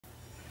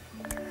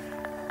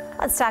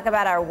Let's talk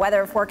about our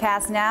weather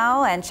forecast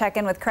now and check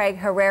in with Craig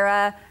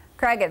Herrera.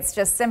 Craig, it's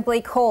just simply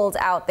cold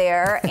out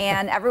there,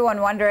 and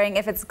everyone wondering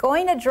if it's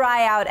going to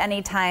dry out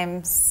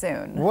anytime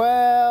soon.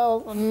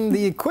 Well,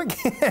 the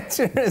quick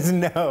answer is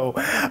no.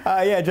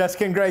 Yeah,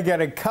 Jessica and Greg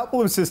got a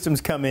couple of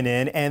systems coming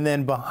in, and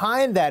then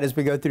behind that, as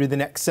we go through the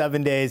next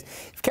 7 days,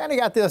 you've kind of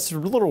got this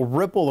little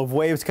ripple of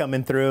waves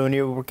coming through, and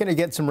we're going to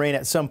get some rain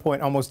at some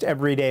point almost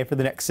every day for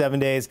the next 7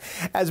 days.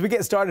 As we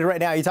get started right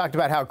now, you talked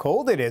about how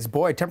cold it is.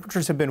 Boy,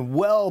 temperatures have been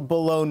well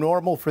below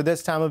normal for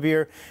this time of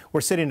year.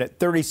 We're sitting at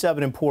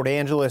 37 in Port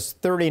Angeles,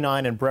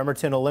 39 in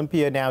Bremerton,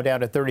 Olympia now down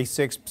to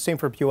 36, same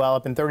for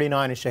Puyallup, and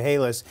 39 in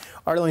Chehalis,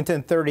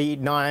 Arlington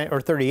 39 or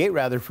 38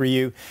 rather for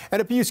you,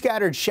 and a few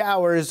scattered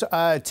showers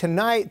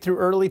tonight through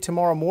early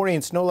tomorrow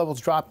morning. Snow levels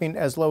dropping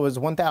as low as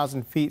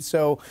 1,000 feet,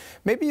 so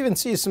maybe even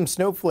see some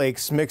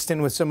snowflakes mixed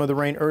in with some of the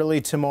rain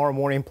early tomorrow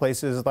morning,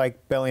 places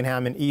like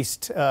Bellingham and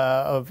east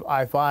of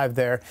I-5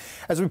 there.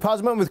 As we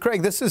pause a moment with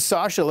Craig, this is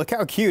Sasha. Look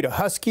how cute. A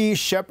husky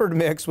shepherd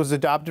mix was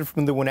adopted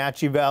from the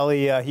Wenatchee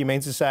Valley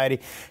Humane Society.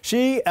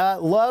 She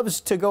loves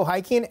to go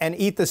hiking and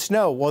eat the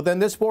snow. Well, then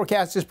this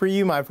forecast is for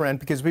you, my friend,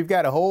 because we've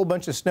got a whole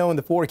bunch of snow in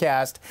the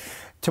forecast.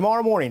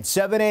 Tomorrow morning,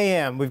 7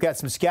 a.m., we've got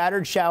some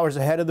scattered showers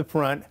ahead of the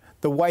front.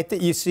 The white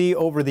that you see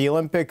over the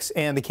Olympics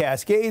and the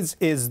Cascades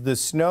is the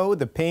snow.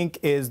 The pink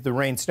is the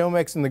rain snow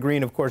mix, and the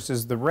green, of course,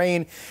 is the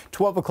rain.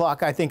 12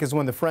 o'clock, I think, is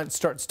when the front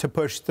starts to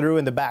push through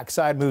and the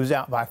backside moves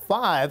out by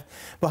 5.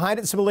 Behind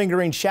it, some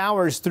lingering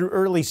showers through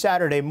early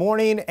Saturday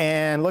morning.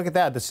 And look at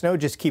that. The snow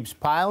just keeps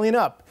piling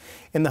up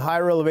in the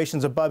higher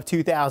elevations above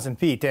 2,000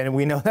 feet. And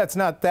we know that's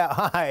not that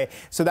high.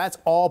 So that's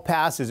all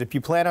passes. If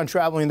you plan on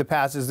traveling the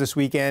passes this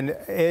weekend,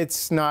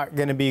 it's not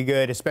going to be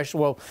good,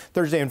 especially, well,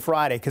 Thursday and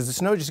Friday, because the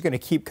snow is just going to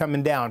keep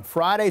coming down.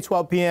 Friday,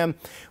 12 p.m.,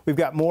 we've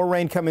got more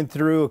rain coming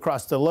through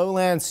across the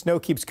lowlands. Snow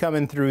keeps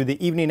coming through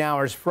the evening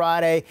hours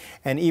Friday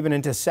and even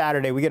into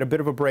Saturday. We get a bit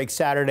of a break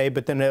Saturday,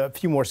 but then a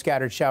few more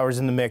scattered showers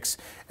in the mix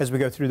as we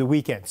go through the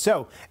weekend.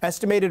 So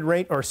estimated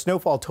rain or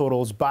snowfall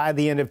totals by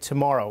the end of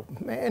tomorrow,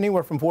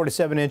 anywhere from 4 to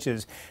 7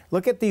 inches.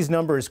 Look at these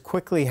numbers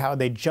quickly, how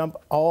they jump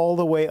all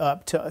the way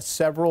up to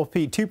several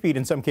feet, 2 feet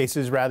in some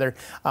cases rather,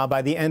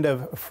 by the end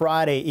of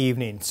Friday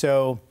evening.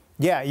 So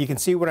yeah, you can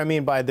see what I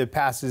mean by the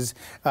passes.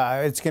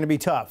 It's going to be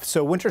tough.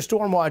 So winter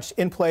storm watch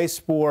in place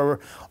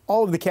for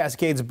all of the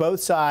Cascades,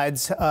 both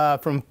sides,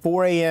 from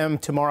 4 a.m.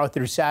 tomorrow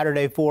through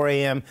Saturday, 4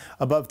 a.m.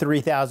 above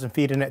 3,000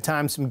 feet, and at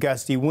times some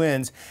gusty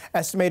winds.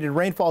 Estimated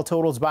rainfall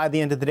totals by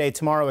the end of the day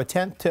tomorrow,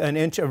 1/10 to an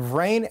inch of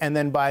rain, and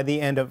then by the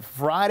end of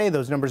Friday,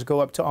 those numbers go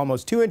up to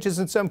almost 2 inches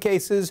in some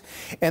cases,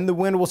 and the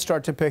wind will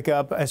start to pick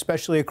up,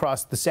 especially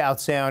across the South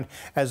Sound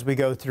as we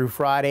go through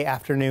Friday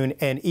afternoon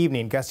and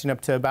evening, gusting up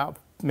to about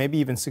maybe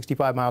even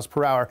 65 miles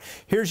per hour.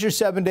 Here's your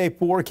 7-day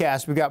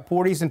forecast. We've got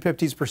 40s and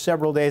 50s for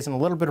several days and a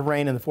little bit of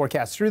rain in the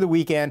forecast through the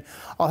weekend.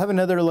 I'll have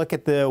another look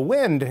at the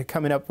wind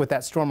coming up with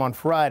that storm on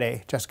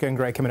Friday. Jessica and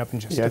Greg coming up in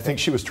just a bit. I think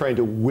she was trying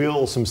to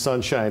will some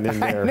sunshine in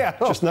there. I know.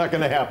 Just not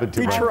going to happen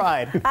too much. We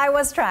tried. I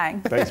was trying.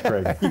 Thanks,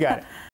 Craig. You got it.